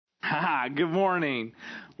Good morning.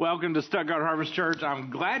 Welcome to Stuttgart Harvest Church. I'm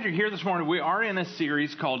glad you're here this morning. We are in a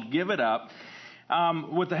series called Give It Up.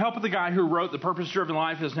 With the help of the guy who wrote The Purpose-Driven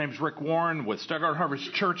Life, his name's Rick Warren. With Stuttgart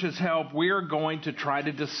Harvest Church's help, we are going to try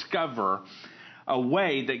to discover a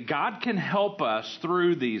way that God can help us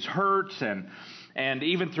through these hurts and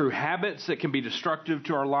even through habits that can be destructive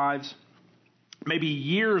to our lives. Maybe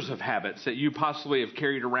years of habits that you possibly have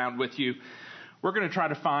carried around with you. We're going to try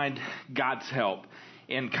to find God's help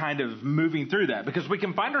in kind of moving through that, because we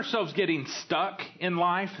can find ourselves getting stuck in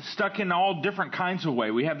life, stuck in all different kinds of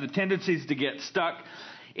ways. We have the tendencies to get stuck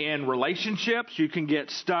in relationships. You can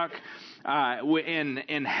get stuck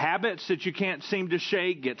in habits that you can't seem to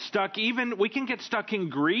shake, we can get stuck in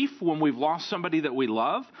grief when we've lost somebody that we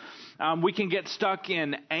love. We can get stuck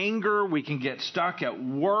in anger. We can get stuck at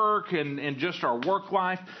work and just our work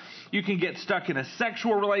life. You can get stuck in a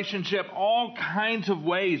sexual relationship. All kinds of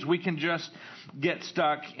ways we can just get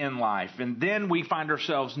stuck in life. And then we find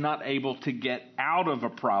ourselves not able to get out of a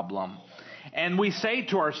problem. And we say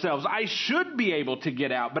to ourselves, I should be able to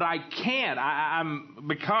get out, but I can't.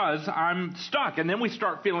 Because I'm stuck. And then we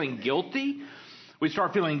start feeling guilty. We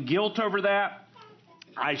start feeling guilt over that.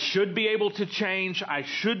 I should be able to change. I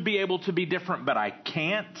should be able to be different, but I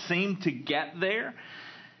can't seem to get there.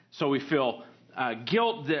 So we feel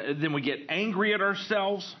guilt. Then we get angry at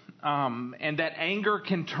ourselves. And that anger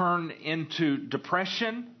can turn into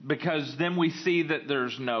depression, because then we see that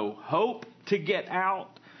there's no hope to get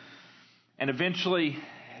out. And eventually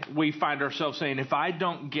we find ourselves saying, if I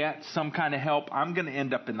don't get some kind of help, I'm going to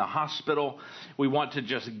end up in the hospital. We want to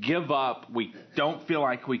just give up. We don't feel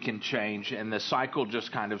like we can change. And the cycle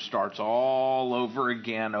just kind of starts all over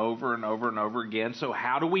again, over and over and over again. So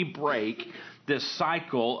how do we break this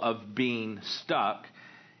cycle of being stuck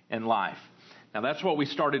in life? Now, that's what we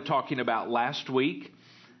started talking about last week.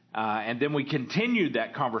 And then we continued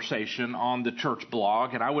that conversation on the church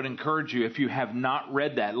blog. And I would encourage you, if you have not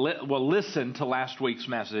read that, listen to last week's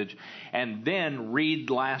message and then read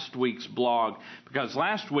last week's blog. Because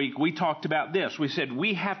last week we talked about this. We said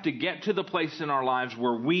we have to get to the place in our lives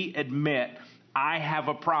where we admit, I have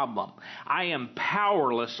a problem. I am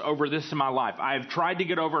powerless over this in my life. I have tried to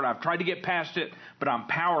get over it. I've tried to get past it, but I'm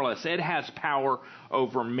powerless. It has power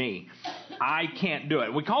over me. I can't do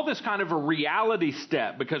it. We call this kind of a reality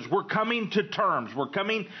step, because we're coming to terms. We're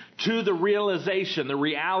coming to the realization, the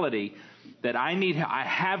reality that I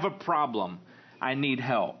have a problem. I need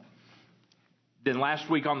help. Then last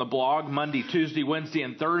week on the blog, Monday, Tuesday, Wednesday,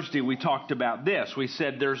 and Thursday, we talked about this. We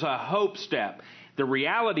said there's a hope step. The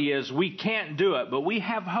reality is we can't do it, but we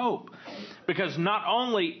have hope, because not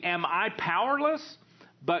only am I powerless,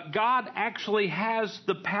 but God actually has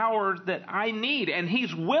the power that I need, and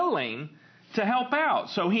He's willing to help out.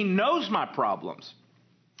 So He knows my problems.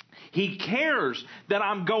 He cares that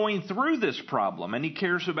I'm going through this problem, and He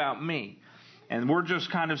cares about me. And we're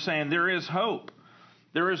just kind of saying there is hope.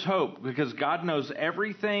 There is hope, because God knows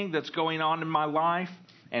everything that's going on in my life,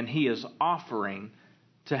 and He is offering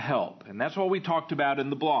to help. And that's what we talked about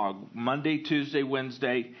in the blog, Monday, Tuesday,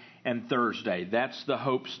 Wednesday, and Thursday. That's the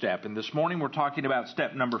hope step. And this morning we're talking about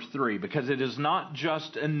step number 3, because it is not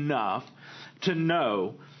just enough to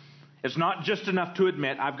know. It's not just enough to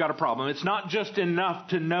admit I've got a problem. It's not just enough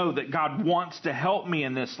to know that God wants to help me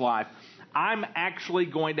in this life. I'm actually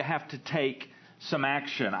going to have to take some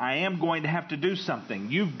action. I am going to have to do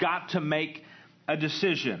something. You've got to make a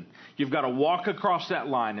decision. You've got to walk across that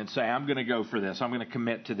line and say, I'm going to go for this. I'm going to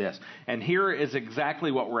commit to this. And here is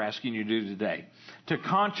exactly what we're asking you to do today. To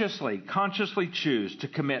consciously choose to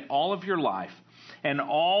commit all of your life and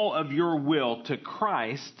all of your will to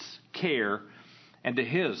Christ's care and to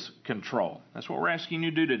His control. That's what we're asking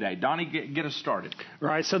you to do today. Donnie, get us started.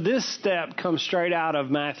 Right, so this step comes straight out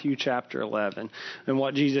of Matthew chapter 11 and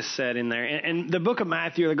what Jesus said in there. And the book of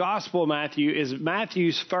Matthew, the Gospel of Matthew, is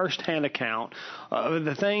Matthew's firsthand account of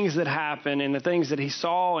the things that happened and the things that he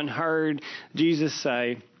saw and heard Jesus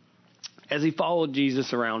say as he followed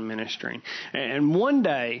Jesus around ministering. And one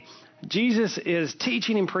day, Jesus is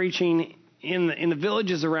teaching and preaching in the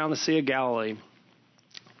villages around the Sea of Galilee.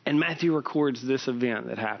 And Matthew records this event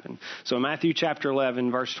that happened. So Matthew chapter 11,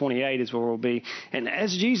 verse 28 is where we'll be. And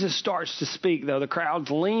as Jesus starts to speak, though, the crowds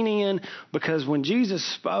lean in, because when Jesus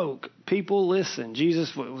spoke, people listened.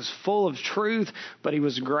 Jesus was full of truth, but He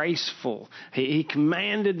was graceful. He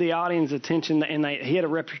commanded the audience's attention, and He had a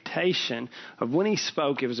reputation of when He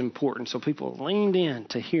spoke, it was important. So people leaned in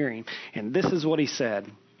to hear Him. And this is what He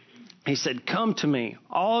said. He said, "Come to me,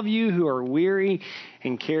 all of you who are weary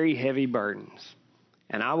and carry heavy burdens,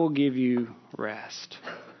 and I will give you rest."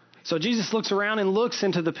 So Jesus looks around and looks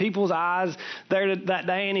into the people's eyes there that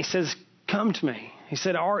day, and He says, "Come to me." He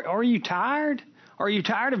said, are you tired? Are you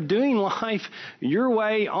tired of doing life your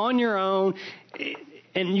way on your own,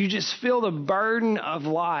 and you just feel the burden of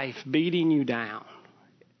life beating you down?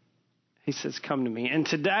 He says, come to me. And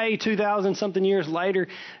today, 2,000-something years later,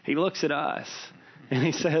 he looks at us and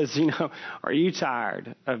he says, are you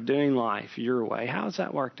tired of doing life your way? How's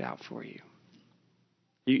that worked out for you?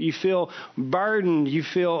 You feel burdened. You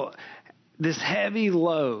feel this heavy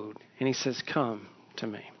load. And he says, come to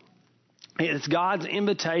me. It's God's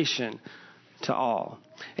invitation to all.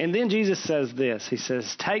 And then Jesus says this. He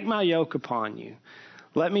says, take my yoke upon you.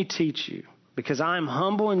 Let me teach you, because I am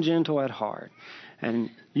humble and gentle at heart, and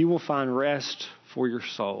you will find rest for your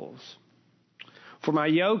souls. For my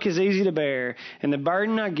yoke is easy to bear, and the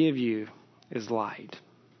burden I give you is light.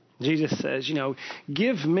 Jesus says,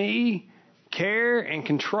 give me care and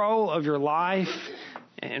control of your life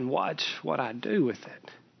and watch what I do with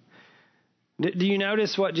it. Do you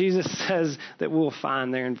notice what Jesus says that we'll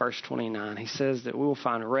find there in verse 29? He says that we will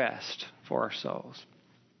find rest for our souls,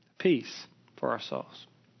 peace for our souls.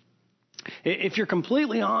 If you're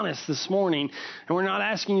completely honest this morning, and we're not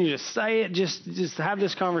asking you to say it, just have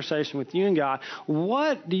this conversation with you and God,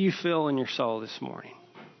 what do you feel in your soul this morning?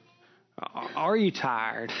 Are you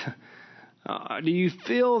tired? Do you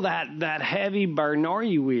feel that heavy burden? Are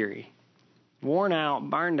you weary, worn out,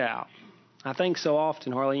 burned out? I think so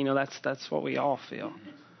often, Harley, that's what we all feel.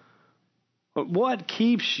 But what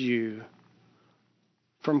keeps you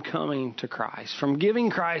from coming to Christ, from giving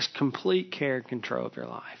Christ complete care and control of your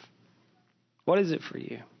life? What is it for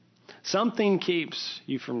you? Something keeps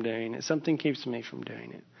you from doing it. Something keeps me from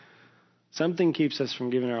doing it. Something keeps us from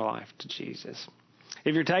giving our life to Jesus.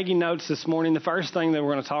 If you're taking notes this morning, the first thing that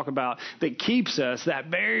we're going to talk about that keeps us, that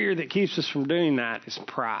barrier that keeps us from doing that, is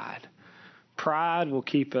pride. Pride will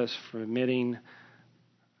keep us from admitting,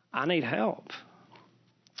 I need help.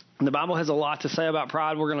 And the Bible has a lot to say about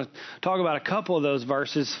pride. We're going to talk about a couple of those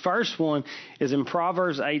verses. First one is in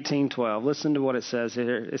Proverbs 18:12. Listen to what it says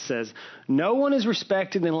here. It says, no one is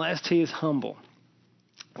respected unless he is humble.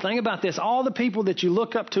 Think about this. All the people that you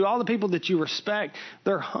look up to, all the people that you respect,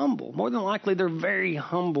 they're humble. More than likely, they're very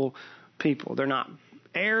humble people. They're not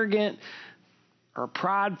arrogant or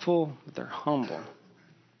prideful, but they're humble.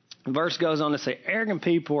 The verse goes on to say, arrogant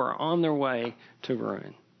people are on their way to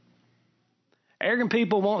ruin. Arrogant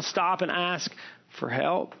people won't stop and ask for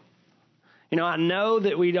help. I know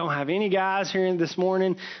that we don't have any guys here this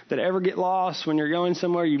morning that ever get lost when you're going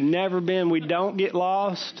somewhere you've never been. We don't get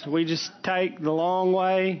lost. We just take the long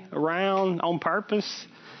way around on purpose,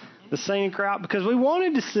 the scenic route, because we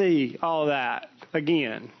wanted to see all that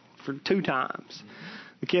again for 2 times.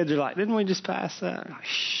 The kids are like, didn't we just pass that? Like,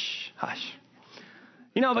 shh, hush.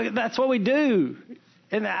 But that's what we do.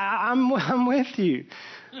 And I'm with you.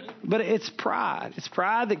 But it's pride. It's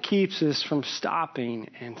pride that keeps us from stopping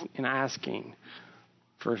and asking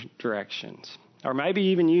for directions. Or maybe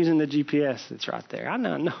even using the GPS that's right there. I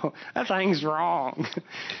know, no, that thing's wrong.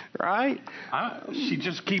 Right? She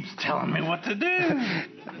just keeps telling me what to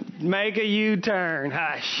do. Make a U-turn.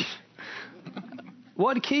 Hush.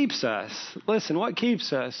 What keeps us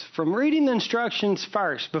from reading the instructions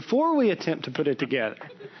first before we attempt to put it together?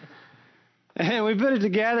 And we put it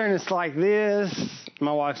together and it's like this.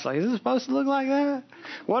 My wife's like, is it supposed to look like that?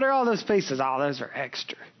 What are all those pieces? Oh, those are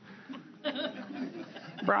extra.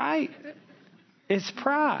 Right? It's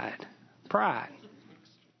pride. Pride.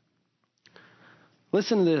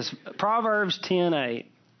 Listen to this. Proverbs 10:8.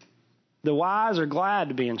 The wise are glad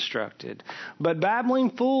to be instructed, but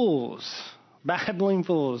babbling fools, I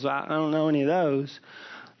don't know any of those.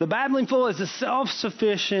 The babbling fool is the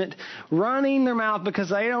self-sufficient, running their mouth because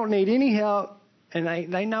they don't need any help, and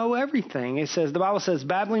they know everything. The Bible says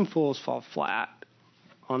babbling fools fall flat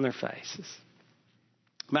on their faces.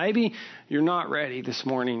 Maybe you're not ready this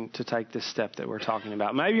morning to take this step that we're talking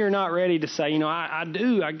about. Maybe you're not ready to say, I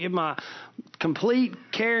give my complete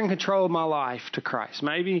care and control of my life to Christ.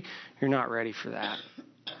 Maybe you're not ready for that.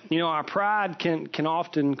 Our pride can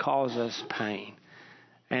often cause us pain.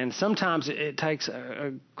 And sometimes it takes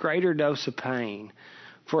a greater dose of pain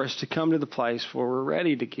for us to come to the place where we're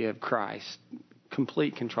ready to give Christ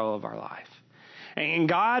complete control of our life. And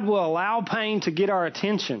God will allow pain to get our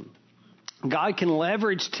attention. God can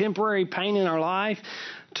leverage temporary pain in our life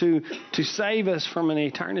to save us from an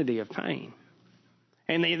eternity of pain.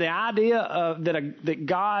 And the idea that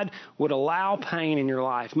God would allow pain in your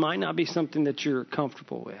life might not be something that you're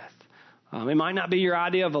comfortable with. It might not be your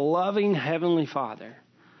idea of a loving Heavenly Father.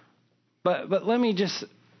 But let me just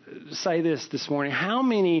say this morning. How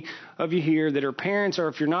many of you here that are parents, or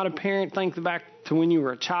if you're not a parent, think back to when you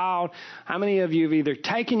were a child. How many of you have either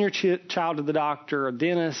taken your child to the doctor or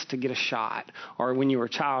dentist to get a shot, or when you were a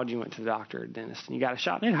child, you went to the doctor or dentist and you got a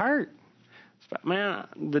shot and it hurt? But man,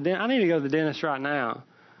 I need to go to the dentist right now.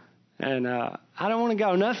 And I don't want to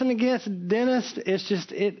go. Nothing against the dentist. It's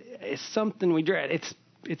just, it's something we dread.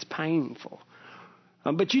 It's painful.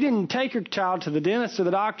 But you didn't take your child to the dentist or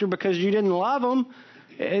the doctor because you didn't love them.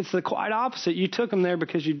 It's the quite opposite. You took them there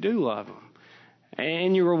because you do love them.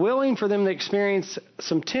 And you were willing for them to experience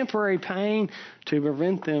some temporary pain to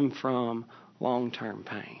prevent them from long-term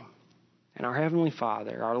pain. And our Heavenly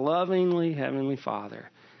Father, our lovingly Heavenly Father,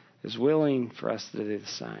 is willing for us to do the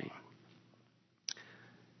same.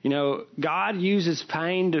 You know, God uses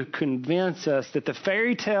pain to convince us that the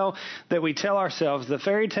fairy tale that we tell ourselves, the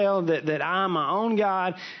fairy tale that I'm my own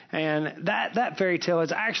God, and that fairy tale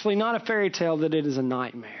is actually not a fairy tale, that it is a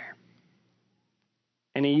nightmare.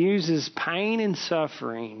 And He uses pain and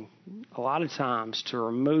suffering a lot of times to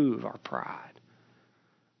remove our pride.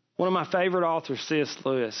 One of my favorite authors, C.S.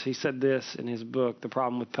 Lewis, he said this in his book, The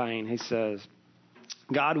Problem with Pain. He says,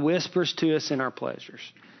 God whispers to us in our pleasures.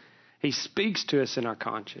 He speaks to us in our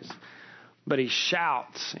conscience, but He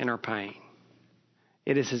shouts in our pain.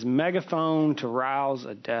 It is His megaphone to rouse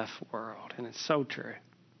a deaf world. And it's so true.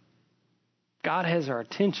 God has our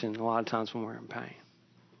attention a lot of times when we're in pain.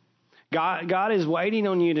 God is waiting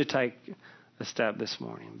on you to take a step this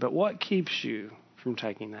morning. But what keeps you from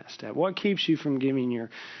taking that step? What keeps you from giving your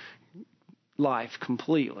life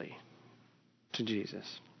completely to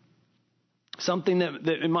Jesus? Something that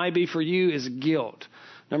it might be for you is guilt.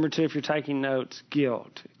 Number 2, if you're taking notes,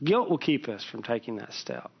 guilt. Guilt will keep us from taking that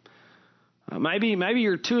step. Maybe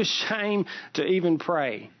you're too ashamed to even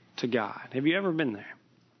pray to God. Have you ever been there?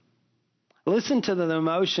 Listen to the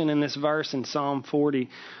emotion in this verse in Psalm 40,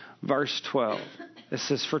 verse 12. It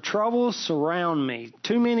says, for troubles surround me,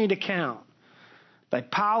 too many to count. They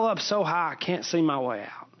pile up so high I can't see my way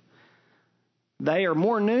out. They are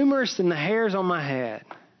more numerous than the hairs on my head.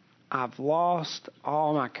 I've lost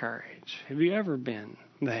all my courage. Have you ever been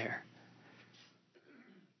there?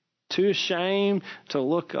 Too ashamed to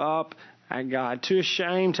look up at God. Too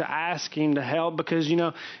ashamed to ask Him to help because,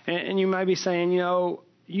 and you may be saying,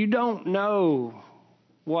 you don't know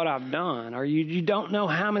what I've done, or you don't know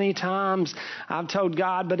how many times I've told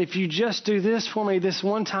God, but if you just do this for me this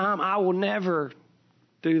one time, I will never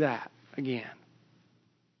do that again.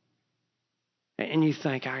 And you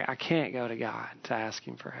think, I can't go to God to ask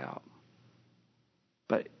Him for help.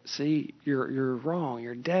 But see, you're wrong.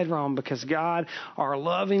 You're dead wrong, because God, our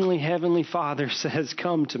lovingly Heavenly Father, says,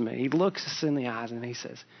 come to me. He looks us in the eyes and He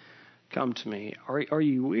says, come to me. Are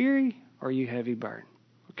you weary? Or are you heavy burdened?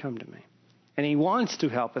 Come to me. And He wants to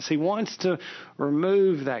help us. He wants to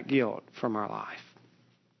remove that guilt from our life.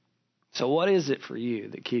 So what is it for you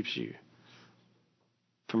that keeps you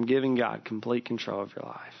from giving God complete control of your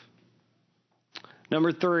life?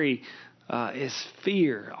 Number 3 is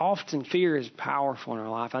fear. Often fear is powerful in our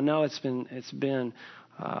life. I know it's been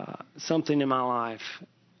something in my life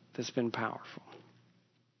that's been powerful.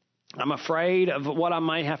 I'm afraid of what I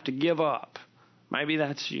might have to give up. Maybe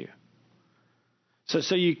that's you.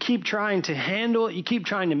 So you keep trying to handle it. You keep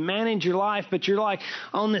trying to manage your life, but you're like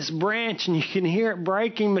on this branch and you can hear it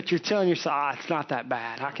breaking, but you're telling yourself, it's not that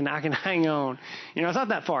bad. I can hang on. It's not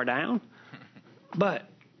that far down. But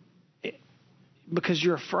because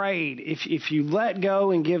you're afraid, if you let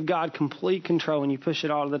go and give God complete control and you push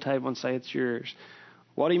it all to the table and say it's yours,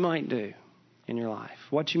 what He might do in your life,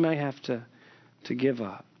 what you may have to give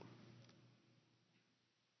up.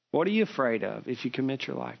 What are you afraid of if you commit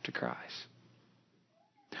your life to Christ?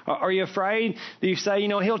 Are you afraid that you say,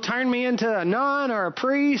 He'll turn me into a nun or a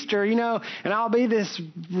priest, or, and I'll be this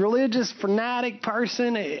religious fanatic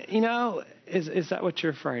person? Is that what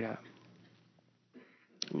you're afraid of?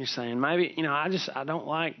 And you're saying, maybe, I don't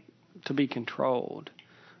like to be controlled.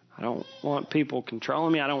 I don't want people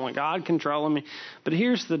controlling me. I don't want God controlling me. But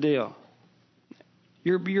here's the deal.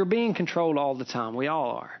 You're being controlled all the time. We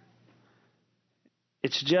all are.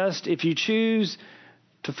 It's just if you choose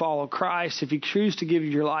to follow Christ, if you choose to give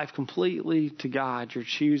your life completely to God, you're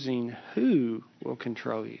choosing who will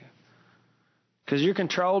control you. Because you're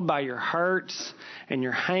controlled by your hurts and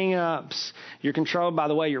your hang-ups. You're controlled by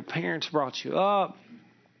the way your parents brought you up.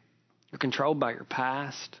 You're controlled by your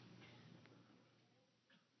past.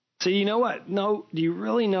 So you know what? No, do you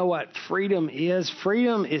really know what freedom is?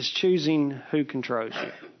 Freedom is choosing who controls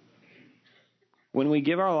you. When we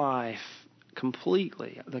give our life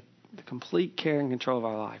completely, the complete care and control of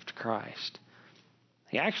our life to Christ,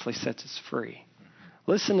 He actually sets us free.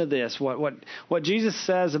 Listen to this, what Jesus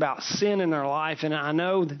says about sin in our life, and I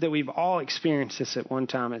know that we've all experienced this at one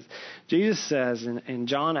time. Jesus says in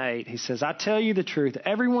John 8, he says, I tell you the truth,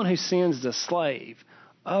 everyone who sins is a slave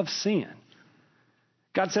of sin.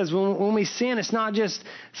 God says when we sin, it's not just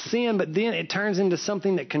sin, but then it turns into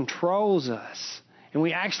something that controls us. And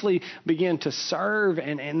we actually begin to serve,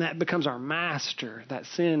 and that becomes our master, that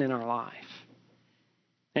sin in our life.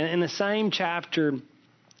 And in the same chapter,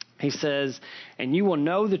 he says, and you will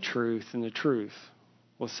know the truth, and the truth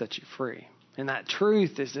will set you free. And that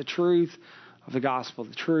truth is the truth of the gospel,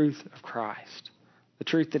 the truth of Christ, the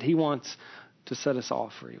truth that he wants to set us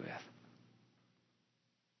all free with.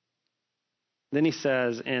 Then he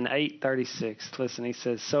says in 8:36, listen, he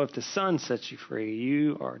says, so if the Son sets you free,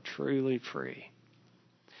 you are truly free.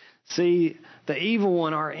 See, the evil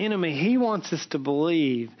one, our enemy, he wants us to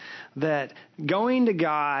believe that going to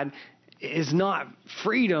God is not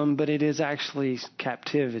freedom, but it is actually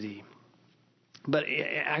captivity. But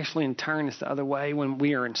it actually in turn is the other way when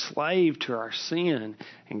we are enslaved to our sin,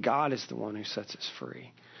 and God is the one who sets us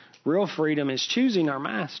free. Real freedom is choosing our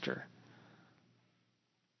master.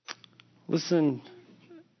 Listen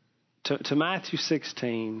to Matthew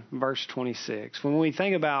 16, verse 26. When we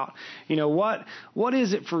think about, what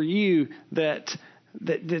is it for you that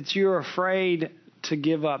you're afraid to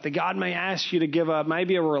give up, that God may ask you to give up,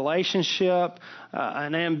 maybe a relationship,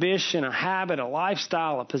 an ambition, a habit, a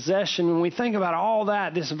lifestyle, a possession. When we think about all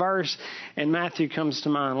that, this verse in Matthew comes to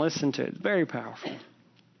mind. Listen to it. It's very powerful.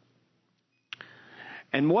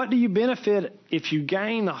 And what do you benefit if you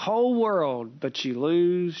gain the whole world, but you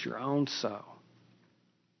lose your own soul?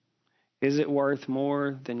 Is it worth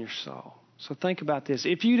more than your soul? So think about this.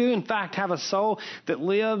 If you do, in fact, have a soul that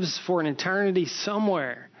lives for an eternity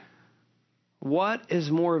somewhere, what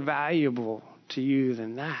is more valuable to you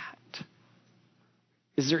than that?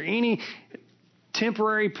 Is there any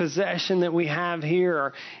temporary possession that we have here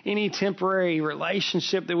or any temporary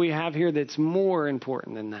relationship that we have here that's more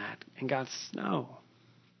important than that? And God says, no.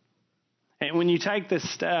 And when you take this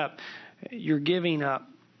step, you're giving up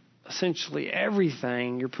essentially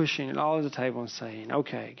everything. You're pushing it all to the table and saying,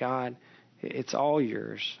 okay, God, it's all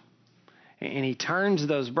yours. And he turns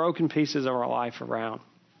those broken pieces of our life around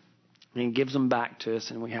and gives them back to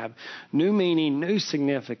us, and we have new meaning, new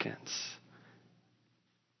significance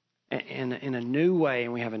in a new way,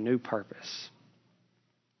 and we have a new purpose.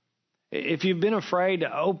 If you've been afraid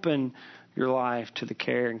to open your life to the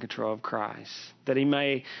care and control of Christ, that he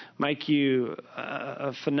may make you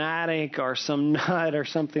a fanatic or some nut or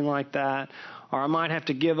something like that, or I might have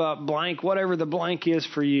to give up blank, whatever the blank is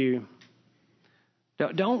for you.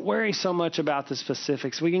 Don't worry so much about the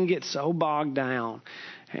specifics. We can get so bogged down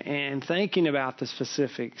and thinking about the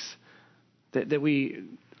specifics that we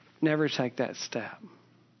never take that step.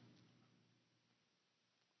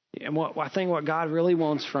 And I think what God really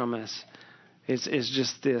wants from us is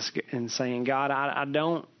just this, and saying, God, I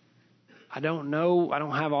don't know, I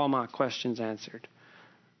don't have all my questions answered.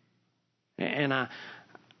 And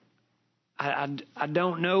I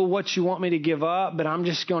don't know what you want me to give up, but I'm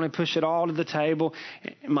just going to push it all to the table,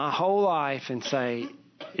 my whole life, and say,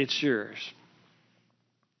 it's yours.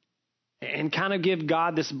 And kind of give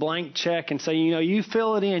God this blank check and say, you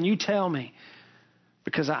fill it in, you tell me.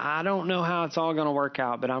 Because I don't know how it's all going to work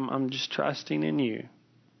out, but I'm just trusting in you.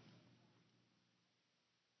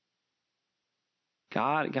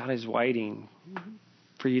 God is waiting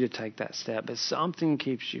for you to take that step, but something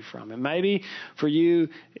keeps you from it. Maybe for you,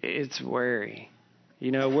 it's worry.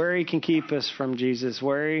 Worry can keep us from Jesus.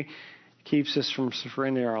 Worry keeps us from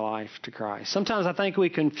surrendering our life to Christ. Sometimes I think we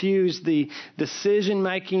confuse the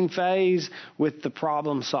decision-making phase with the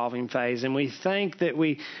problem-solving phase, and we think that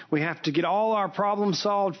we have to get all our problems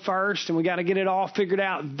solved first, and we got to get it all figured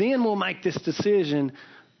out. Then we'll make this decision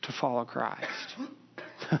to follow Christ.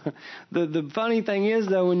 The funny thing is,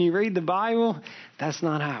 though, when you read the Bible, that's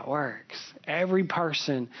not how it works. Every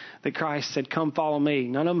person that Christ said, come follow me,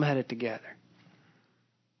 none of them had it together.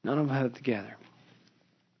 None of them had it together.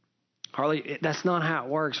 Harley, that's not how it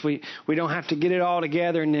works. We don't have to get it all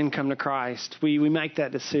together and then come to Christ. We make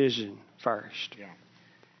that decision first.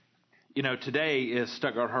 Yeah. Today is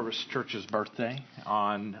Stuttgart Harvest Church's birthday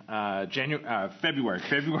on February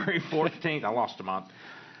 14th. I lost a month.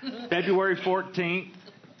 February 14th,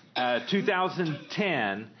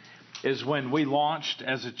 2010 is when we launched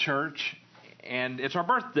as a church, and it's our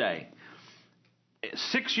birthday.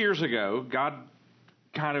 6 years ago, God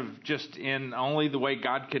kind of just in only the way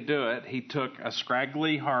God could do it, he took a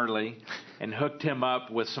scraggly Harley and hooked him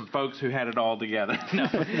up with some folks who had it all together.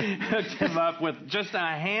 Hooked him up with just a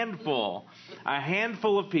handful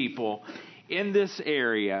of people in this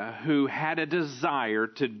area who had a desire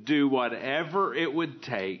to do whatever it would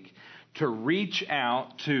take to reach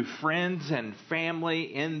out to friends and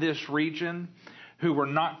family in this region who were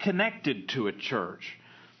not connected to a church,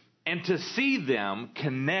 and to see them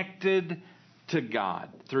connected to God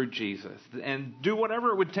through Jesus, and do whatever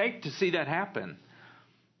it would take to see that happen.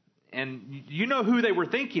 And you know who they were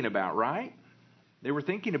thinking about, right? They were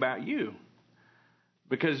thinking about you,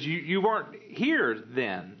 because you weren't here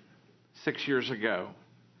then 6 years ago.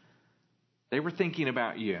 They were thinking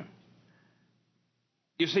about you.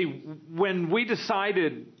 You see, when we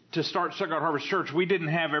decided to start Stuttgart Harvest Church, we didn't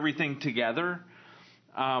have everything together.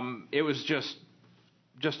 It was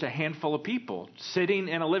just a handful of people sitting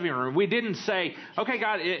in a living room. We didn't say, okay,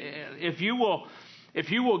 God, if you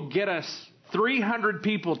will get us 300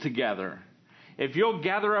 people together, if you'll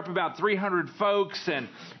gather up about 300 folks, and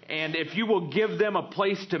if you will give them a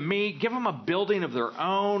place to meet, give them a building of their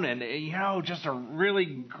own, and just a really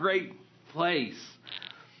great place,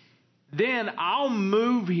 then I'll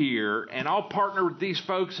move here and I'll partner with these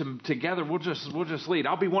folks, and together we'll just lead.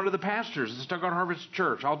 I'll be one of the pastors at Stuttgart Harvest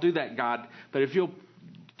Church. I'll do that, God, but if you'll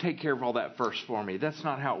take care of all that first for me. That's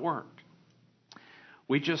not how it worked.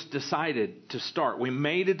 We just decided to start. We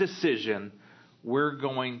made a decision. We're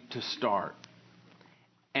going to start.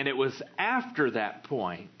 And it was after that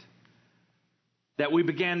point that we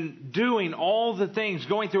began doing all the things,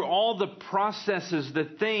 going through all the processes, the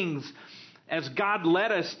things, as God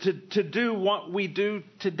led us to do what we do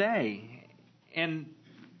today. And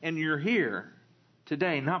you're here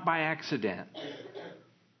today, not by accident.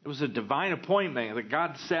 It was a divine appointment that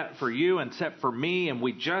God set for you and set for me, and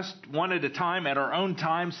we just one at a time, at our own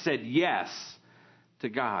time, said yes to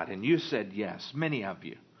God. And you said yes, many of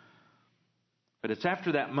you. But it's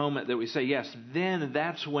after that moment that we say yes, then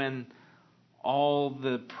that's when all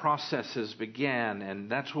the processes began, and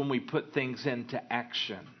that's when we put things into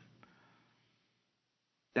action.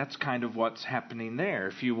 That's kind of what's happening there.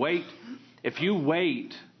 If you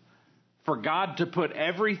wait for God to put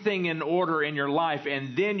everything in order in your life,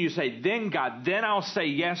 and then you say, then God, then I'll say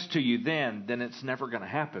yes to you, then it's never going to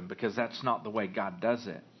happen, because that's not the way God does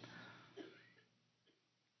it.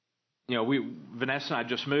 Vanessa and I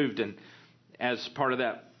just moved, and as part of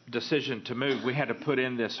that decision to move, we had to put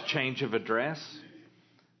in this change of address.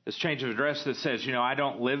 This change of address that says, I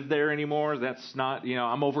don't live there anymore. That's not,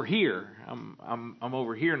 I'm over here. I'm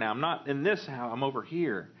over here now. I'm not in this house. I'm over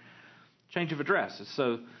here. Change of address. It's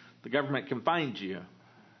so the government can find you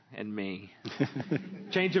and me.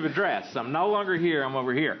 Change of address. I'm no longer here. I'm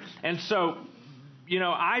over here. And so,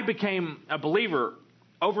 I became a believer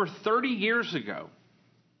over 30 years ago.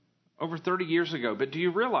 Over 30 years ago. But do you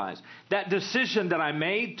realize that decision that I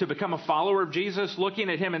made to become a follower of Jesus, looking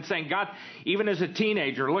at him and saying, God, even as a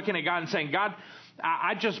teenager, looking at God and saying, God,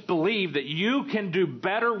 I just believe that you can do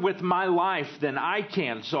better with my life than I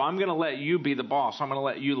can. So I'm going to let you be the boss. I'm going to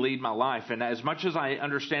let you lead my life. And as much as I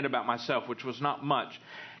understand about myself, which was not much,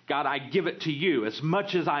 God, I give it to you. As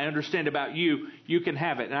much as I understand about you, you can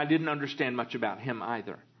have it. And I didn't understand much about him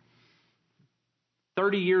either.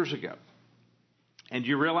 30 years ago. And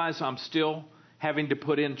you realize I'm still having to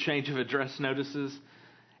put in change of address notices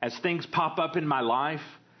as things pop up in my life.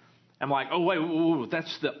 I'm like, oh, wait,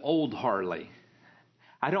 that's the old Harley.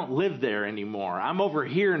 I don't live there anymore. I'm over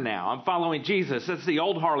here now. I'm following Jesus. That's the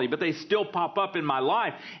old Harley, but they still pop up in my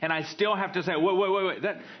life, and I still have to say, wait.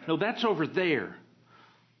 That's over there.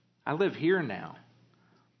 I live here now.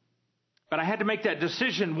 But I had to make that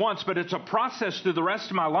decision once, but it's a process through the rest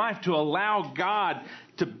of my life to allow God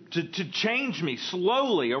to change me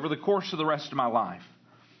slowly over the course of the rest of my life.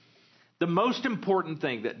 The most important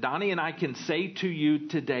thing that Donnie and I can say to you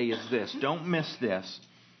today is this. Don't miss this.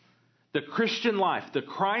 The Christian life, the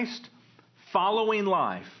Christ following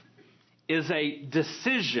life, is a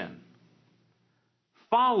decision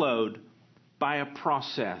followed by a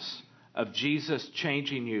process of Jesus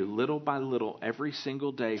changing you little by little every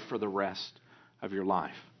single day for the rest of your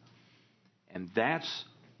life. And that's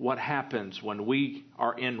what happens when we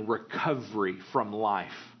are in recovery from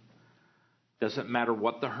life. Doesn't matter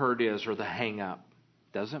what the hurt is or the hang up.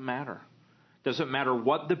 Doesn't matter. Doesn't matter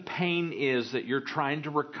what the pain is that you're trying to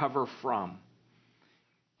recover from.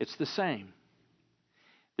 It's the same.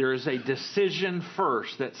 There is a decision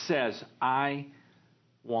first that says, I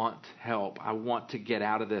want help. I want to get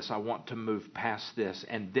out of this. I want to move past this.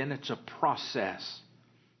 And then it's a process.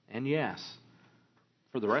 And yes,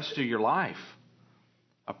 for the rest of your life,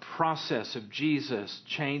 a process of Jesus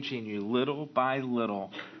changing you little by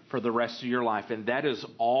little for the rest of your life. And that is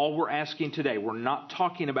all we're asking today. We're not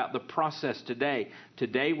talking about the process today.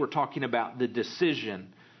 Today we're talking about the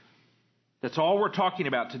decision That's all we're talking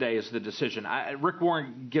about today is the decision. Rick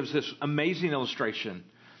Warren gives this amazing illustration.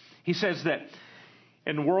 He says that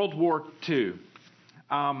in World War II,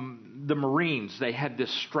 the Marines, they had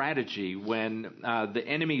this strategy when the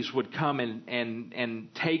enemies would come and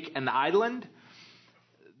take an island.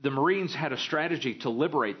 The Marines had a strategy to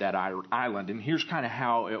liberate that island, and here's kind of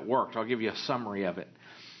how it worked. I'll give you a summary of it.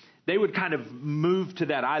 They would kind of move to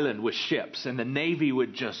that island with ships, and the Navy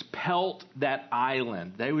would just pelt that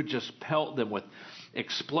island. They would just pelt them with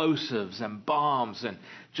explosives and bombs and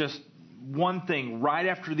just one thing right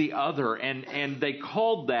after the other. And they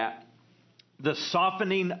called that the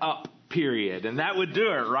softening up period. And that would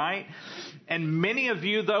do it, right? And many of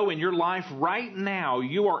you, though, in your life right now,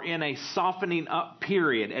 you are in a softening up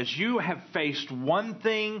period as you have faced one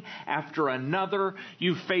thing after another.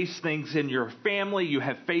 You face things in your family. You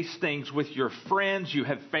have faced things with your friends. You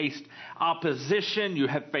have faced opposition. You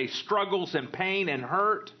have faced struggles and pain and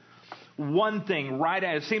hurt. One thing right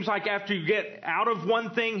at it seems like after you get out of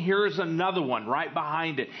one thing, here's another one right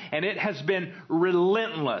behind it. And it has been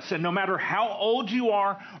relentless. And no matter how old you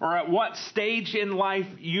are or at what stage in life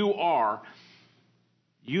you are,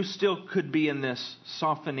 you still could be in this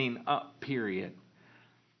softening up period.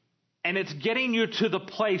 And it's getting you to the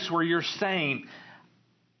place where you're saying,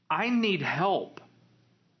 I need help.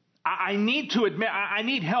 I need to admit, I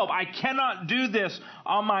need help. I cannot do this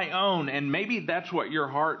on my own. And maybe that's what your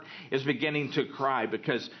heart is beginning to cry,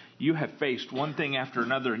 because you have faced one thing after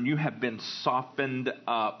another and you have been softened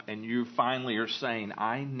up and you finally are saying,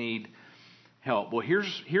 I need help. Well,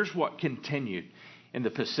 here's what continued in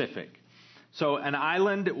the Pacific. So an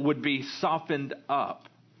island would be softened up.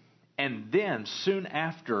 And then soon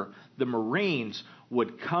after, the Marines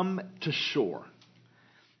would come to shore.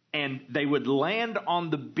 And they would land on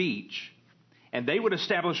the beach, and they would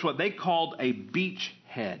establish what they called a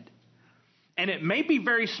beachhead. And it may be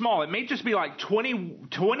very small. It may just be like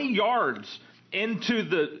 20 yards into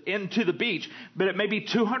the beach, but it may be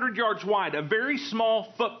 200 yards wide, a very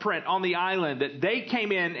small footprint on the island that they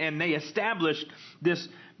came in and they established this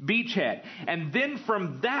beachhead. And then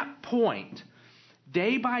from that point,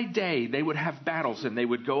 day by day, they would have battles, and they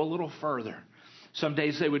would go a little further. Some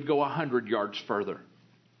days they would go 100 yards further.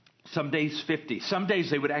 Some days 50. Some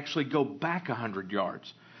days they would actually go back 100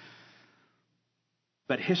 yards.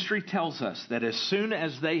 But history tells us that as soon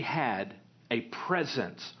as they had a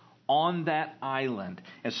presence on that island,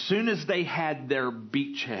 as soon as they had their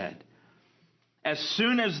beachhead, as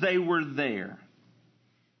soon as they were there,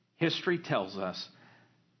 history tells us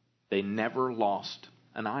they never lost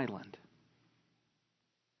an island.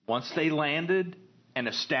 Once they landed and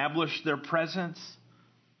established their presence,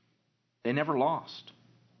 they never lost.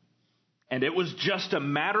 And it was just a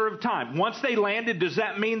matter of time. Once they landed, does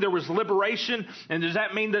that mean there was liberation? And does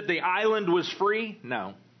that mean that the island was free?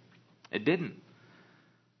 No, it didn't.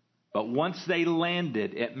 But once they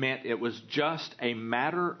landed, it meant it was just a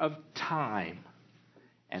matter of time,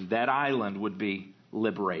 and that island would be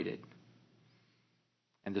liberated.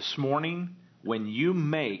 And this morning, when you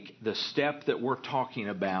make the step that we're talking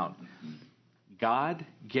about, God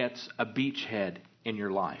gets a beachhead in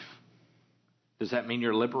your life. Does that mean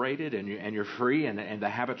you're liberated and you're free and the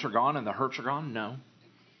habits are gone and the hurts are gone? No.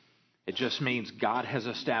 It just means God has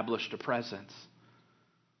established a presence.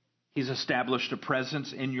 He's established a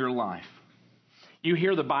presence in your life. You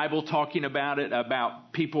hear the Bible talking about it,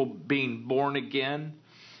 about people being born again.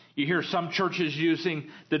 You hear some churches using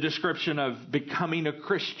the description of becoming a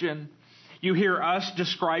Christian. You hear us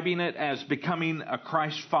describing it as becoming a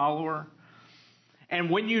Christ follower. And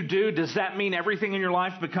when you do, does that mean everything in your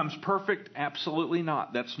life becomes perfect? Absolutely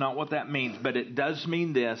not. That's not what that means. But it does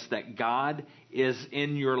mean this, that God is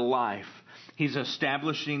in your life. He's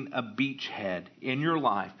establishing a beachhead in your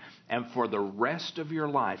life. And for the rest of your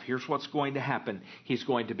life, here's what's going to happen. He's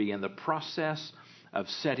going to be in the process of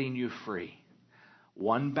setting you free.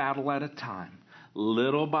 One battle at a time,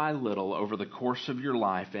 little by little over the course of your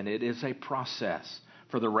life. And it is a process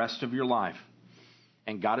for the rest of your life.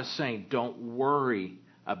 And God is saying, don't worry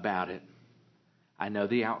about it. I know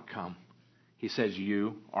the outcome. He says,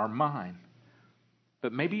 you are mine.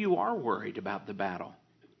 But maybe you are worried about the battle.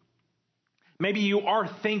 Maybe you are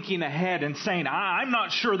thinking ahead and saying, I'm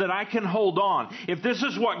not sure that I can hold on. If this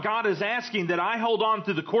is what God is asking, that I hold on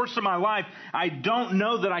through the course of my life, I don't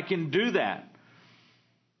know that I can do that.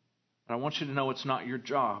 But I want you to know it's not your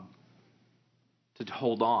job to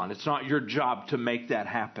hold on. It's not your job to make that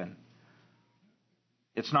happen.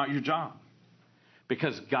 It's not your job.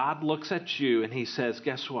 Because God looks at you and He says,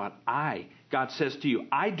 guess what? God says to you,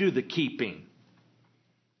 I do the keeping.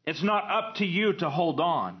 It's not up to you to hold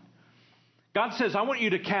on. God says, I want you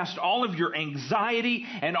to cast all of your anxiety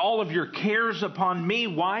and all of your cares upon me.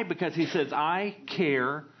 Why? Because he says, I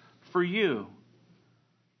care for you.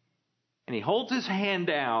 And he holds his hand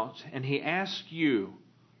out and he asks you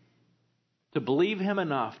to believe him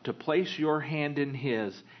enough to place your hand in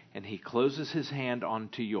his, and he closes his hand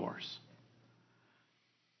onto yours.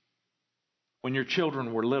 When your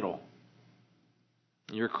children were little,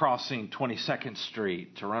 you're crossing 22nd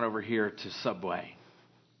Street to run over here to Subway.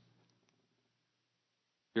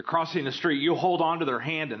 You're crossing the street, you hold on to their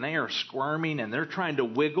hand and they are squirming and they're trying to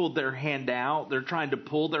wiggle their hand out. They're trying to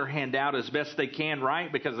pull their hand out as best they can, right?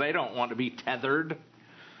 Because they don't want to be tethered.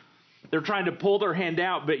 They're trying to pull their hand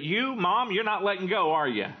out, but you, Mom, you're not letting go, are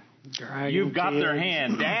you? You've got their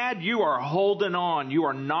hand. Dad, you are holding on. You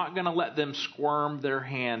are not going to let them squirm their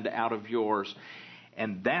hand out of yours.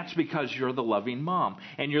 And that's because you're the loving mom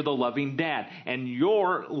and you're the loving dad and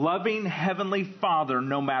your loving heavenly Father,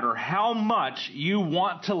 no matter how much you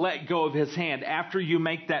want to let go of his hand after you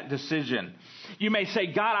make that decision. You may say,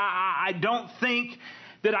 God, I don't think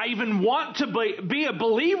that I even want to be a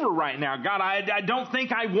believer right now. God, I don't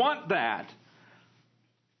think I want that.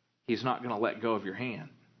 He's not going to let go of your hand.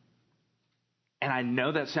 And I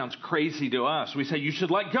know that sounds crazy to us. We say you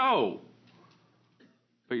should let go.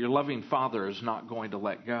 But your loving Father is not going to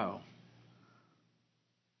let go.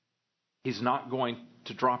 He's not going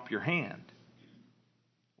to drop your hand.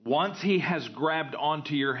 Once he has grabbed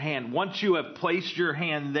onto your hand, once you have placed your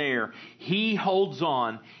hand there, he holds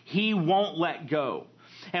on. He won't let go.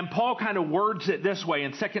 And Paul kind of words it this way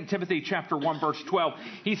in 2 Timothy chapter 1, verse 12.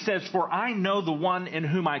 He says, for I know the one in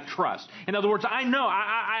whom I trust. In other words, I know,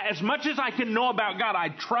 as much as I can know about God, I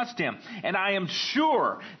trust him. And I am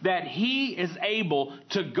sure that he is able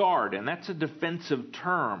to guard. And that's a defensive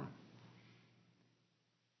term.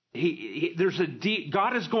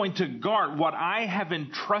 God is going to guard what I have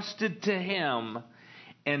entrusted to him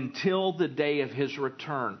until the day of his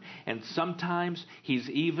return. And sometimes he's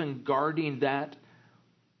even guarding that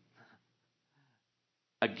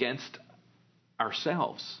against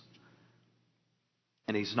ourselves.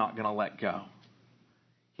 And he's not going to let go.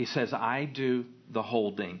 He says, I do the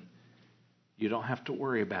holding. You don't have to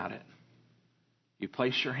worry about it. You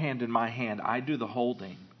place your hand in my hand. I do the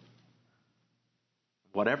holding.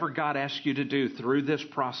 Whatever God asks you to do through this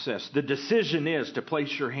process, the decision is to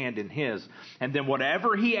place your hand in his. And then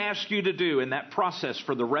whatever he asks you to do in that process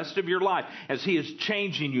for the rest of your life, as he is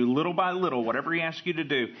changing you little by little, whatever he asks you to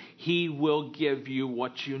do, he will give you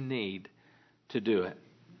what you need to do it.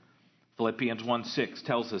 Philippians 1:6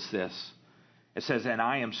 tells us this. It says, and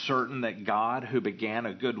I am certain that God who began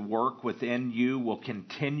a good work within you will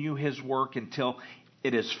continue his work until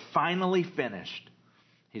it is finally finished.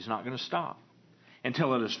 He's not going to stop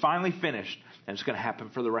until it is finally finished, and it's going to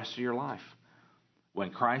happen for the rest of your life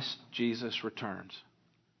when Christ Jesus returns.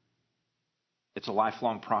 It's a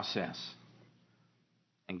lifelong process.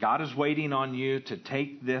 And God is waiting on you to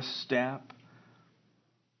take this step,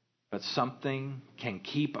 but something can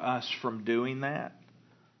keep us from doing that.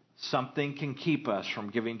 Something can keep us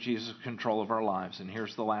from giving Jesus control of our lives. And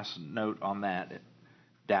here's the last note on that.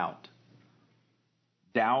 Doubt.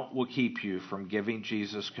 Doubt will keep you from giving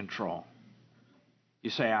Jesus control. You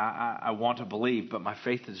say, I want to believe, but my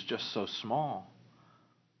faith is just so small.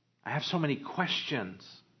 I have so many questions.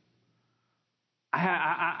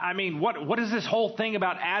 I mean, what is this whole thing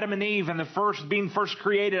about Adam and Eve and being first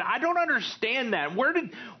created? I don't understand that. Where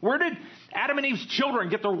did Adam and Eve's children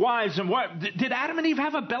get their wives? And what did Adam and Eve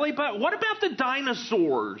have a belly button? What about the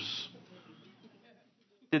dinosaurs?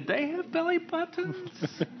 Did they have belly buttons?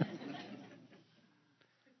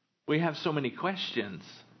 We have so many questions.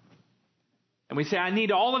 And we say, I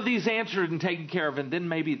need all of these answered and taken care of, and then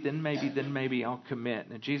maybe I'll commit.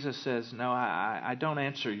 And Jesus says, no, I don't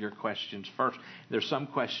answer your questions first. There's some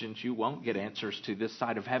questions you won't get answers to this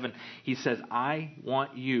side of heaven. He says, I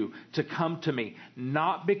want you to come to me,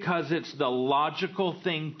 not because it's the logical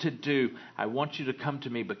thing to do. I want you to come to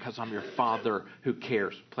me because I'm your Father who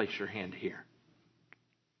cares. Place your hand here.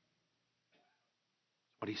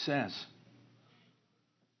 That's what he says.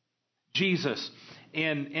 Jesus,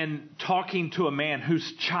 in talking to a man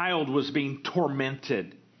whose child was being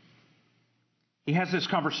tormented, he has this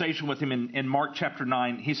conversation with him in Mark chapter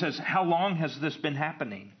 9. He says, how long has this been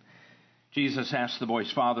happening? Jesus asked the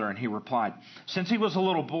boy's father, and he replied, since he was a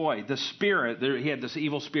little boy, he had this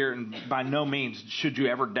evil spirit, and by no means should you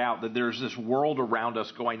ever doubt that there's this world around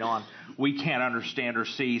us going on we can't understand or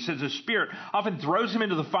see. He says the spirit often throws him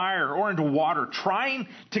into the fire or into water, trying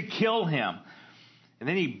to kill him. And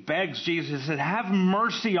then he begs Jesus and said, have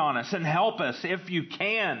mercy on us and help us if you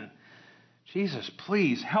can. Jesus,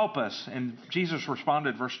 please help us. And Jesus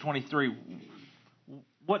responded, verse 23,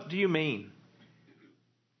 what do you mean?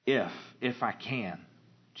 If I can,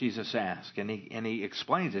 Jesus asked. And he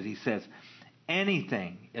explains it. He says,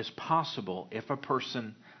 anything is possible if a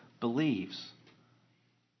person believes.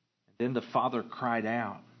 Then the father cried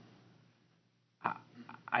out,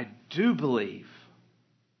 I do believe.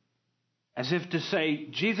 As if to say,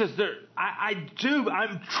 Jesus,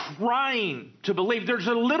 I'm trying to believe. There's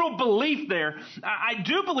a little belief there. I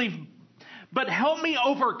do believe, but help me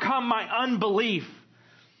overcome my unbelief.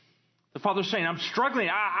 The father's saying, I'm struggling.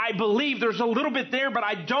 I believe there's a little bit there, but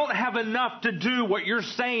I don't have enough to do what you're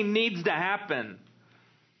saying needs to happen.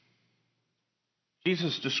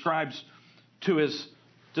 Jesus describes to his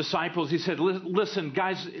disciples, he said, listen,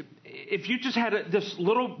 guys, if you just had this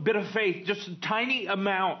little bit of faith, just a tiny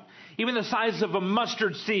amount, even the size of a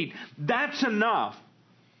mustard seed, that's enough.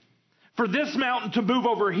 For this mountain to move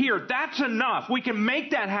over here, that's enough. We can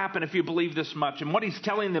make that happen if you believe this much. And what he's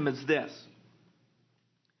telling them is this.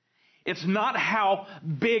 It's not how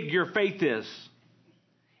big your faith is.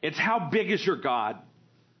 It's how big is your God.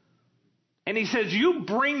 And he says, you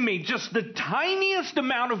bring me just the tiniest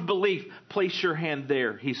amount of belief. Place your hand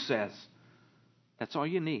there, he says. That's all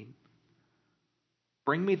you need.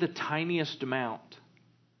 Bring me the tiniest amount.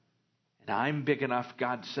 And I'm big enough,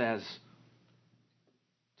 God says,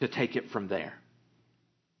 to take it from there.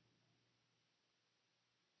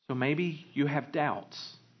 So maybe you have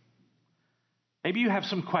doubts. Maybe you have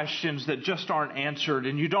some questions that just aren't answered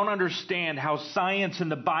and you don't understand how science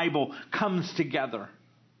and the Bible comes together.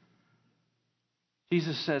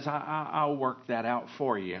 Jesus says, I'll work that out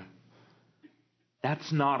for you.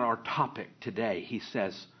 That's not our topic today. He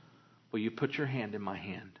says, will you put your hand in my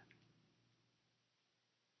hand?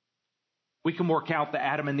 We can work out the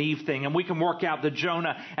Adam and Eve thing, and we can work out the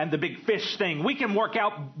Jonah and the big fish thing. We can work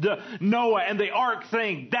out the Noah and the ark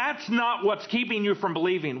thing. That's not what's keeping you from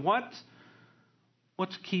believing.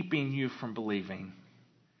 What's keeping you from believing?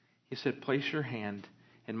 He said, place your hand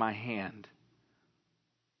in my hand.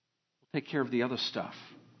 We'll take care of the other stuff.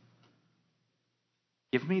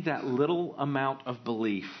 Give me that little amount of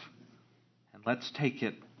belief, and let's take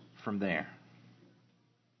it from there.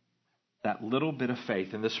 That little bit of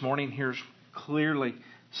faith. And this morning, here's clearly,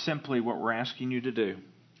 simply what we're asking you to do.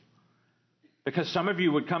 Because some of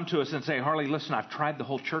you would come to us and say, Harley, listen, I've tried the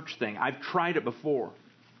whole church thing. I've tried it before.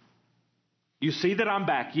 You see that I'm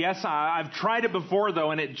back. Yes, I've tried it before,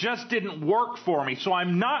 though, and it just didn't work for me. So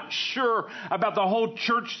I'm not sure about the whole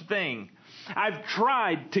church thing. I've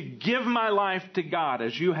tried to give my life to God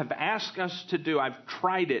as you have asked us to do. I've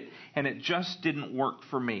tried it, and it just didn't work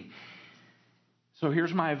for me. So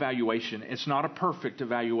here's my evaluation. It's not a perfect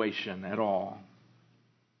evaluation at all.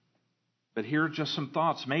 But here are just some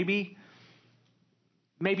thoughts. Maybe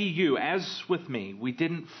you, as with me, we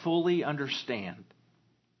didn't fully understand.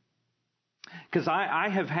 Because I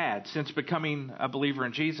have had, since becoming a believer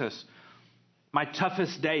in Jesus, my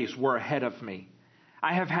toughest days were ahead of me.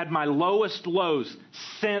 I have had my lowest lows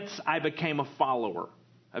since I became a follower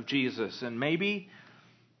of Jesus. And maybe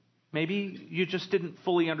you just didn't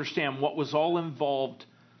fully understand what was all involved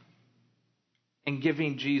in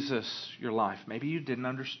giving Jesus your life. Maybe you didn't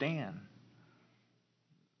understand.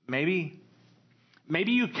 Maybe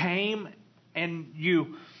you came and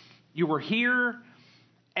you were here,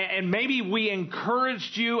 and maybe we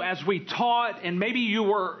encouraged you as we taught, and maybe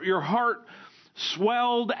your heart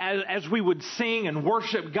swelled as we would sing and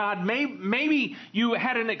worship God. Maybe you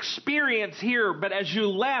had an experience here, but as you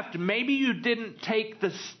left, maybe you didn't take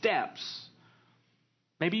the steps.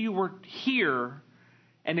 Maybe you were here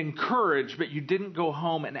and encouraged, but you didn't go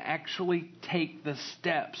home and actually take the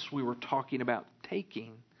steps we were talking about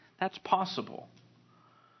taking. That's possible.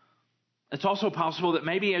 It's also possible that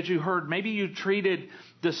maybe, as you heard, maybe you treated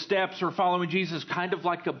the steps or following Jesus kind of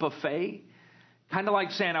like a buffet. Kind of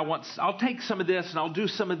like saying, I'll take some of this and I'll do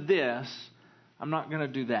some of this. I'm not going to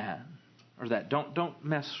do that or that. Don't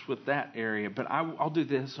mess with that area, but I'll do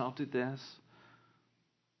this and I'll do this.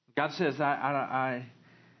 God says, I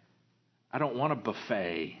don't want a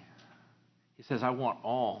buffet. He says, I want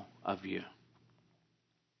all of you.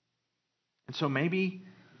 And so maybe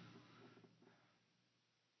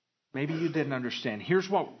you didn't understand. Here's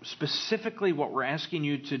specifically what we're asking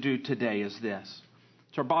you to do today is this.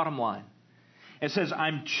 It's our bottom line. It says,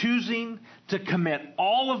 I'm choosing to commit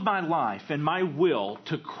all of my life and my will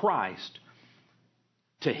to Christ,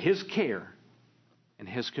 to His care and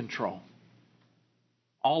His control.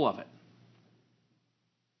 All of it.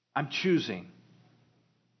 I'm choosing.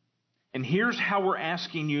 And here's how we're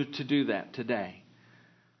asking you to do that today.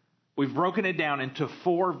 We've broken it down into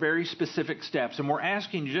 4 very specific steps, and we're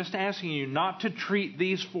asking you not to treat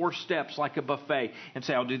these 4 steps like a buffet and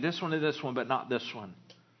say, I'll do this one and this one, but not this one.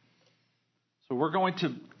 So we're going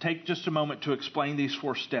to take just a moment to explain these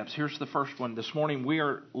 4 steps. Here's the first one. This morning we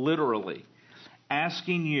are literally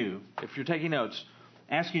asking you, if you're taking notes,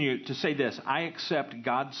 asking you to say this: I accept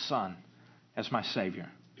God's Son as my Savior.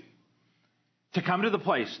 To come to the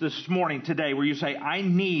place this morning, today, where you say, I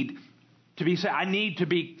need to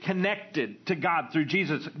be connected to God through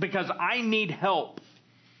Jesus because I need help.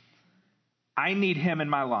 I need Him in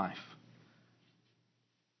my life.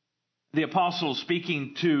 The apostles,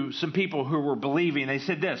 speaking to some people who were believing, they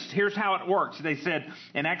said this. Here's how it works. They said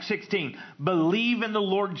in Acts 16, believe in the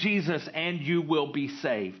Lord Jesus and you will be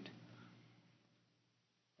saved.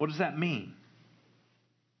 What does that mean?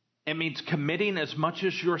 It means committing as much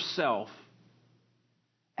as yourself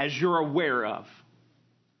as you're aware of.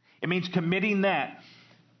 It means committing that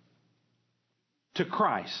to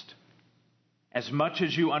Christ as much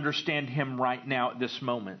as you understand Him right now at this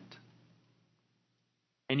moment.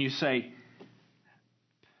 And you say,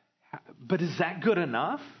 but is that good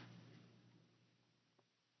enough?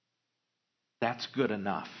 That's good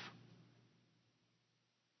enough.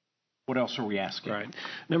 What else are we asking? Right.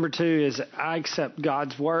 Number 2 is I accept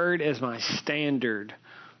God's Word as my standard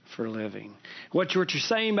for living. What you're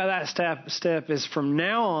saying by that step is from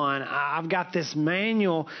now on, I've got this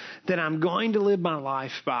manual that I'm going to live my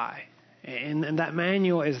life by. And that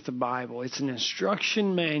manual is the Bible. It's an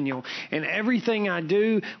instruction manual. And everything I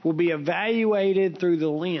do will be evaluated through the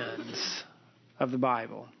lens of the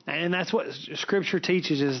Bible. And that's what Scripture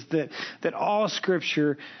teaches, is that all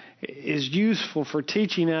Scripture is useful for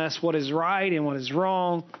teaching us what is right and what is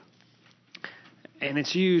wrong. And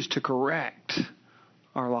it's used to correct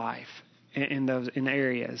our life in those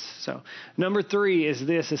areas. So number 3 is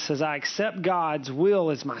this. It says, I accept God's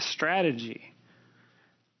will as my strategy.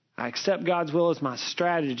 I accept God's will as my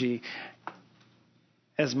strategy,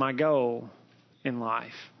 as my goal in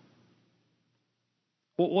life.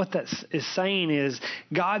 What that is saying is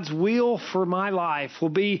God's will for my life will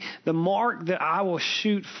be the mark that I will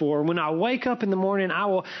shoot for. When I wake up in the morning, I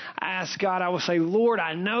will ask God, I will say, Lord,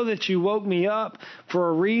 I know that you woke me up for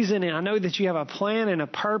a reason, and I know that you have a plan and a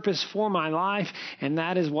purpose for my life, and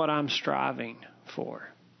that is what I'm striving for.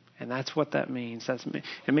 And that's what that means.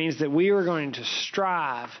 It means that we are going to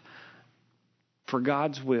strive for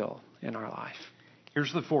God's will in our life.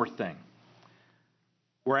 Here's the 4th thing.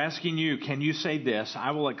 We're asking you, can you say this?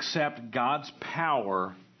 I will accept God's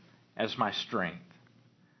power as my strength.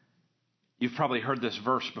 You've probably heard this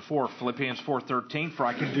verse before, Philippians 4:13, for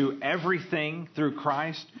I can do everything through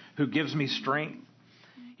Christ who gives me strength.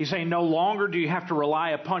 He's saying no longer do you have to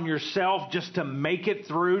rely upon yourself just to make it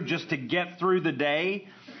through, just to get through the day.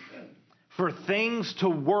 For things to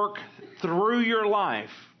work through your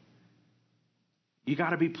life, you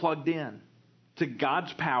got to be plugged in to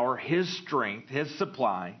God's power, His strength, His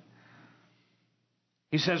supply.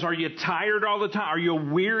 He says, are you tired all the time? Are you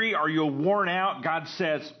weary? Are you worn out? God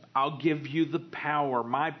says, I'll give you the power,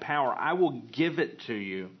 my power. I will give it to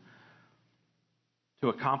you to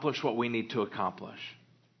accomplish what we need to accomplish.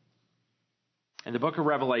 In the book of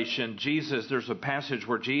Revelation, there's a passage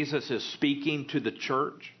where Jesus is speaking to the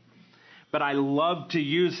church. But I love to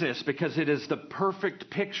use this because it is the perfect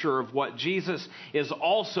picture of what Jesus is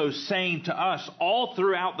also saying to us all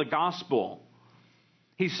throughout the gospel.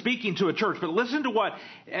 He's speaking to a church, but listen to what,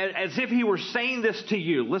 as if He were saying this to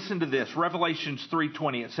you. Listen to this, Revelation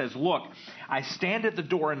 3:20. It says, look, I stand at the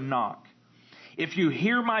door and knock. If you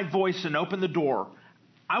hear my voice and open the door,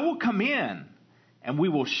 I will come in and we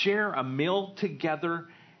will share a meal together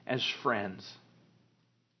as friends.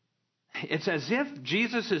 It's as if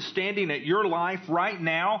Jesus is standing at your life right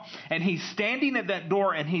now, and He's standing at that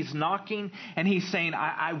door and He's knocking and He's saying,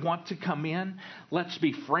 I want to come in. Let's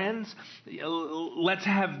be friends. Let's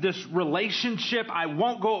have this relationship. I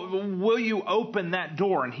won't go. Will you open that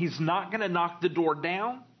door? And He's not going to knock the door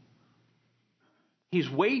down. He's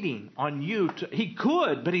waiting on you He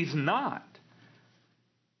could, but He's not.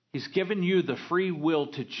 He's given you the free will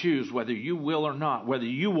to choose whether you will or not, whether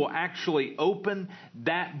you will actually open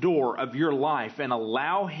that door of your life and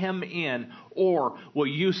allow Him in, or will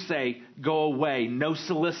you say, go away, no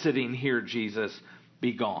soliciting here, Jesus,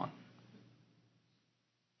 be gone.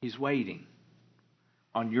 He's waiting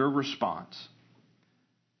on your response.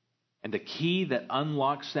 And the key that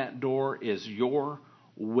unlocks that door is your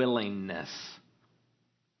willingness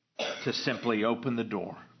to simply open the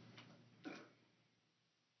door.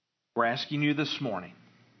 We're asking you this morning,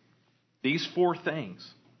 these 4 things.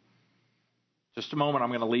 Just a moment,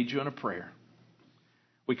 I'm going to lead you in a prayer.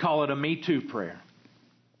 We call it a Me Too prayer.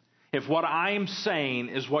 If what I'm saying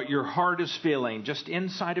is what your heart is feeling, just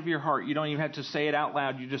inside of your heart, you don't even have to say it out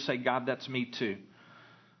loud. You just say, God, that's me too.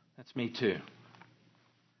 That's me too.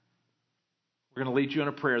 We're going to lead you in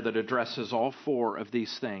a prayer that addresses all four of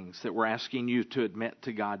these things that we're asking you to admit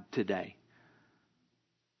to God today.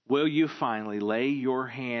 Will you finally lay your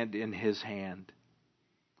hand in His hand?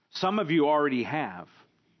 Some of you already have.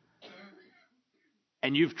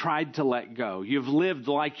 And you've tried to let go. You've lived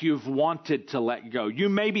like you've wanted to let go. You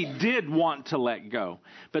maybe did want to let go.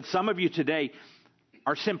 But some of you today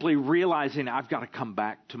are simply realizing, I've got to come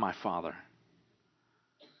back to my Father.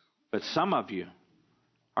 But some of you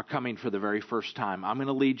are coming for the very first time. I'm going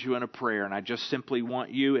to lead you in a prayer, and I just simply want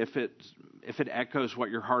you, if it echoes what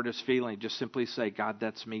your heart is feeling, just simply say, God,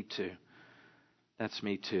 that's me too. That's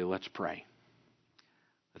me too. Let's pray.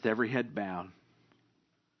 With every head bowed.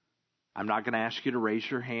 I'm not going to ask you to raise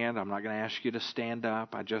your hand. I'm not going to ask you to stand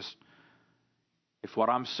up. If what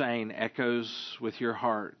I'm saying echoes with your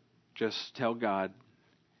heart, just tell God,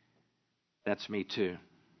 that's me too.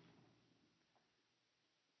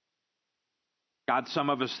 God, some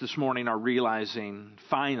of us this morning are realizing,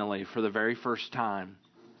 finally, for the very first time,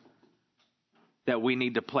 that we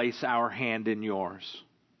need to place our hand in yours.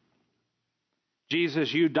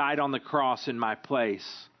 Jesus, you died on the cross in my place.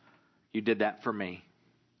 You did that for me.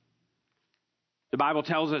 The Bible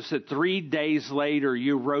tells us that 3 days later,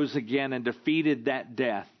 you rose again and defeated that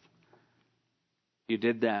death. You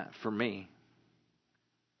did that for me.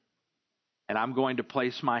 And I'm going to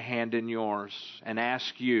place my hand in yours and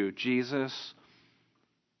ask you, Jesus,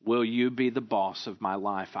 will you be the boss of my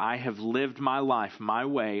life? I have lived my life my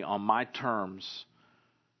way on my terms.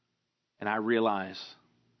 And I realize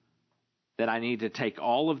that I need to take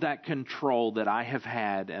all of that control that I have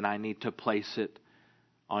had and I need to place it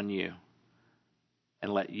on you.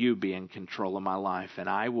 And let you be in control of my life. And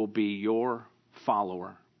I will be your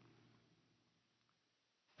follower.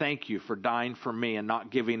 Thank you for dying for me and not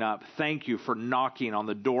giving up. Thank you for knocking on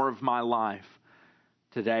the door of my life.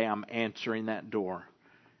 Today I'm answering that door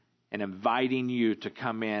and inviting you to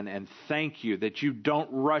come in. And thank you that you don't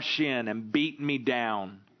rush in and beat me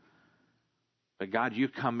down. But God, you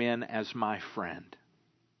come in as my friend.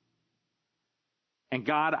 And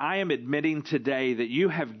God, I am admitting today that you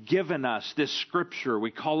have given us this scripture. We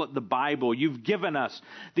call it the Bible. You've given us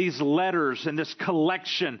these letters and this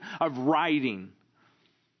collection of writing.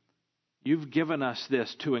 You've given us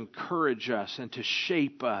this to encourage us and to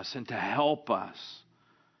shape us and to help us.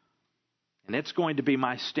 And it's going to be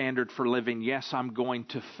my standard for living. Yes, I'm going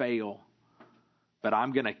to fail. But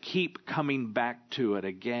I'm going to keep coming back to it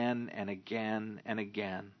again and again and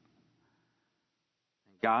again.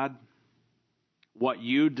 God, what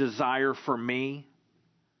you desire for me,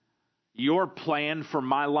 your plan for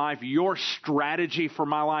my life, your strategy for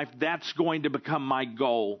my life, that's going to become my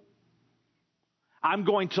goal. I'm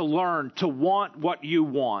going to learn to want what you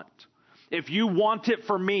want. If you want it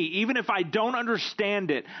for me, even if I don't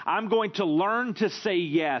understand it, I'm going to learn to say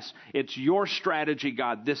yes. It's your strategy,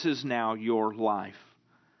 God. This is now your life.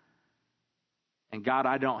 And God,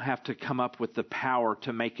 I don't have to come up with the power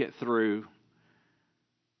to make it through.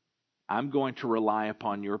 I'm going to rely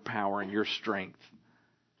upon your power and your strength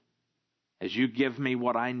as you give me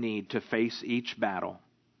what I need to face each battle.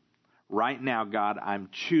 Right now, God, I'm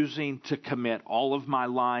choosing to commit all of my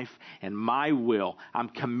life and my will. I'm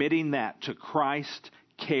committing that to Christ's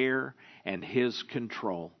care and His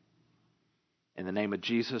control. In the name of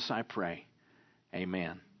Jesus, I pray.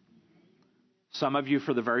 Amen. Some of you,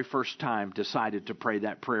 for the very first time, decided to pray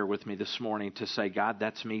that prayer with me this morning to say, God,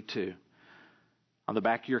 that's me too. On the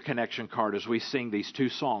back of your connection card, as we sing these two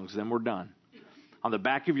songs, then we're done. On the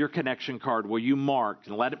back of your connection card, will you mark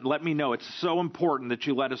and let me know? It's so important that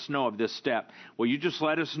you let us know of this step. Will you just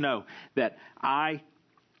let us know that I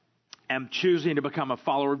am choosing to become a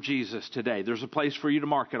follower of Jesus today? There's a place for you to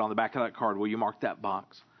mark it on the back of that card. Will you mark that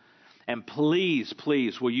box? And please,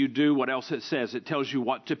 please, will you do what else it says? It tells you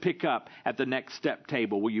what to pick up at the next step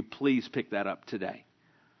table. Will you please pick that up today?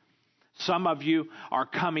 Some of you are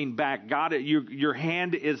coming back. God, your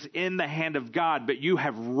hand is in the hand of God, but you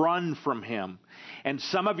have run from Him. And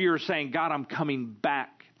some of you are saying, God, I'm coming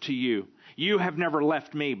back to you. You have never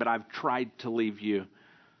left me, but I've tried to leave you.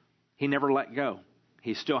 He never let go.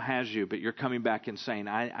 He still has you, but you're coming back and saying,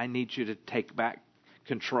 I need you to take back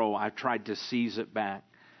control. I've tried to seize it back.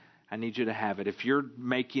 I need you to have it. If you're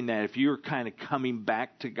making that, if you're kind of coming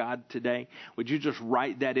back to God today, would you just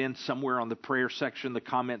write that in somewhere on the prayer section, the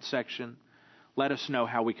comment section? Let us know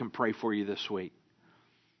how we can pray for you this week.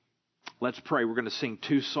 Let's pray. We're going to sing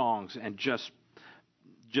two songs and just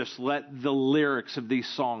let the lyrics of these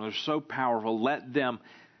songs are so powerful. Let them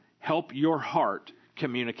help your heart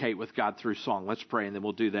communicate with God through song. Let's pray, and then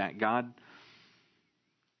we'll do that. God,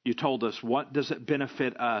 you told us, what does it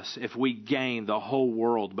benefit us if we gain the whole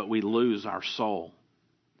world but we lose our soul?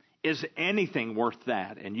 Is anything worth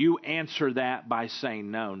that? And you answer that by saying,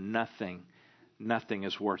 no, nothing. Nothing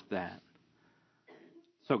is worth that.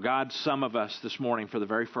 So God, some of us this morning for the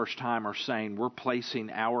very first time are saying, we're placing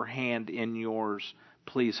our hand in yours.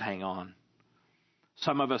 Please hang on.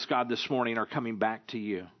 Some of us, God, this morning are coming back to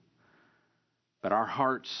you. But our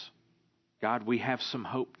hearts, God, we have some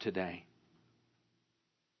hope today.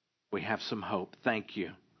 We have some hope. Thank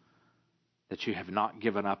you that you have not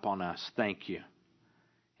given up on us. Thank you.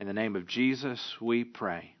 In the name of Jesus, we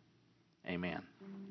pray. Amen.